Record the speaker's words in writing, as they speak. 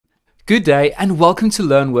Good day and welcome to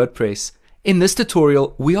Learn WordPress. In this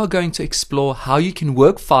tutorial, we are going to explore how you can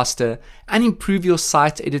work faster and improve your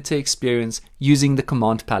site editor experience using the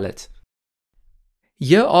command palette.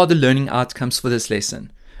 Here are the learning outcomes for this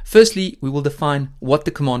lesson. Firstly, we will define what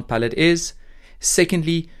the command palette is.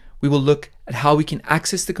 Secondly, we will look at how we can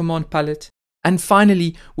access the command palette. And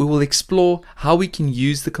finally, we will explore how we can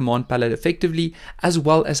use the command palette effectively as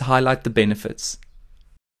well as highlight the benefits.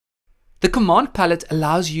 The command palette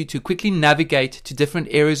allows you to quickly navigate to different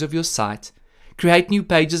areas of your site, create new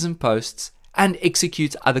pages and posts, and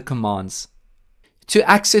execute other commands. To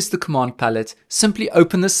access the command palette, simply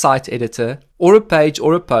open the site editor or a page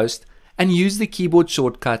or a post and use the keyboard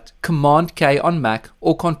shortcut Command K on Mac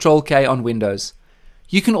or Control K on Windows.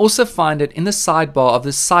 You can also find it in the sidebar of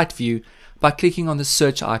the site view by clicking on the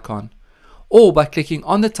search icon or by clicking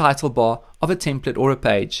on the title bar of a template or a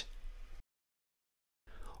page.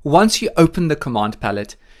 Once you open the command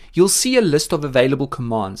palette, you'll see a list of available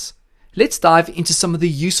commands. Let's dive into some of the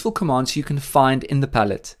useful commands you can find in the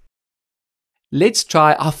palette. Let's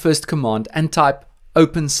try our first command and type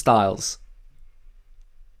Open Styles.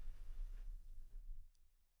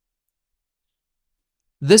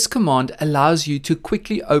 This command allows you to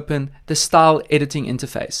quickly open the style editing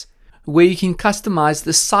interface, where you can customize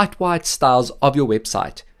the site-wide styles of your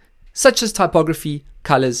website, such as typography,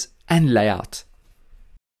 colors, and layout.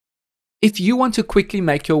 If you want to quickly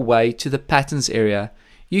make your way to the patterns area,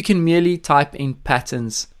 you can merely type in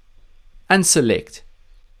patterns and select.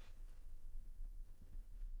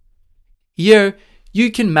 Here,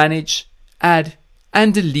 you can manage, add,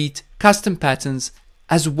 and delete custom patterns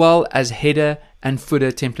as well as header and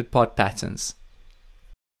footer template part patterns.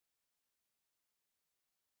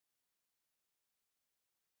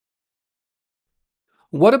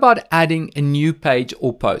 What about adding a new page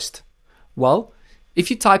or post? Well, if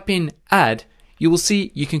you type in add, you will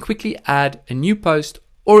see you can quickly add a new post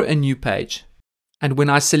or a new page. And when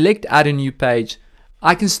I select add a new page,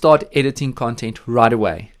 I can start editing content right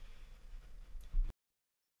away.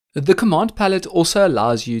 The command palette also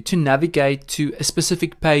allows you to navigate to a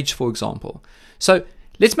specific page, for example. So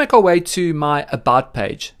let's make our way to my About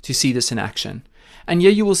page to see this in action. And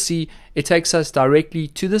here you will see it takes us directly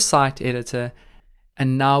to the site editor,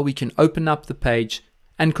 and now we can open up the page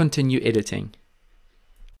and continue editing.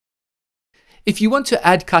 If you want to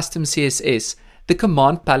add custom CSS, the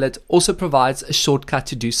command palette also provides a shortcut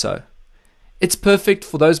to do so. It's perfect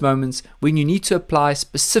for those moments when you need to apply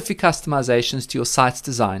specific customizations to your site's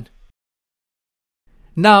design.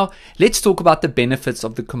 Now, let's talk about the benefits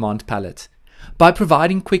of the command palette. By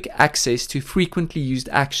providing quick access to frequently used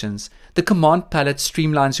actions, the command palette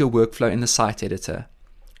streamlines your workflow in the site editor.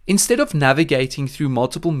 Instead of navigating through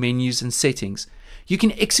multiple menus and settings, you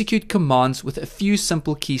can execute commands with a few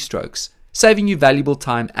simple keystrokes, saving you valuable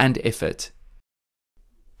time and effort.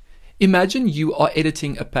 Imagine you are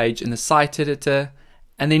editing a page in the site editor,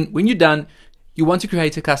 and then when you're done, you want to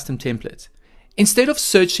create a custom template. Instead of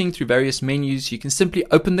searching through various menus, you can simply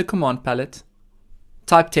open the command palette,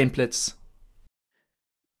 type templates,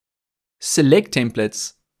 select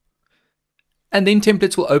templates, and then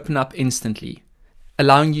templates will open up instantly,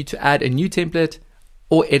 allowing you to add a new template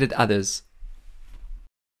or edit others.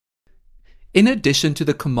 In addition to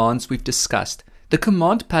the commands we've discussed, the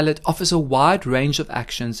command palette offers a wide range of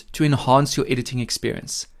actions to enhance your editing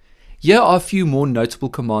experience. Here are a few more notable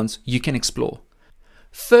commands you can explore.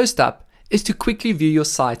 First up is to quickly view your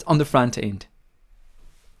site on the front end.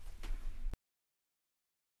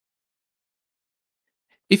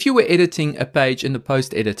 If you were editing a page in the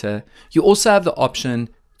post editor, you also have the option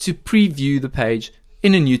to preview the page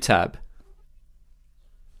in a new tab.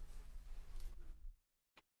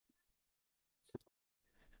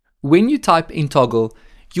 When you type in toggle,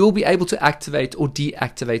 you will be able to activate or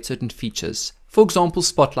deactivate certain features. For example,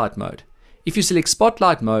 Spotlight mode. If you select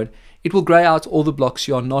Spotlight mode, it will grey out all the blocks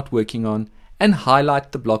you are not working on and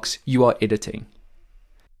highlight the blocks you are editing.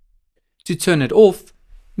 To turn it off,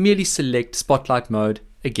 merely select Spotlight mode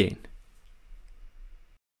again.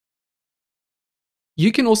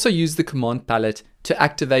 You can also use the command palette to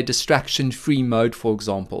activate distraction-free mode, for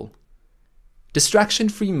example.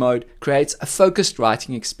 Distraction-free mode creates a focused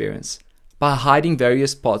writing experience by hiding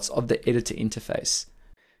various parts of the editor interface,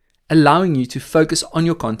 allowing you to focus on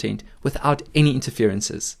your content without any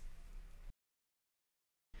interferences.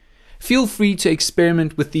 Feel free to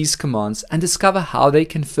experiment with these commands and discover how they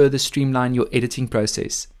can further streamline your editing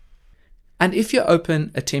process. And if you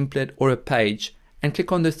open a template or a page and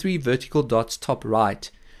click on the three vertical dots top right,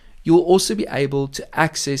 you will also be able to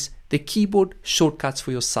access the keyboard shortcuts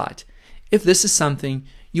for your site, if this is something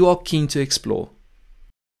you are keen to explore.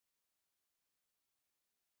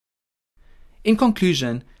 In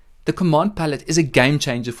conclusion, the command palette is a game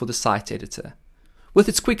changer for the site editor. With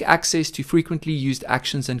its quick access to frequently used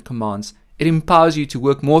actions and commands, it empowers you to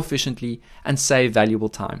work more efficiently and save valuable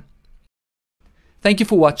time. Thank you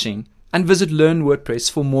for watching, and visit Learn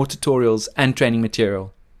WordPress for more tutorials and training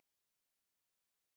material.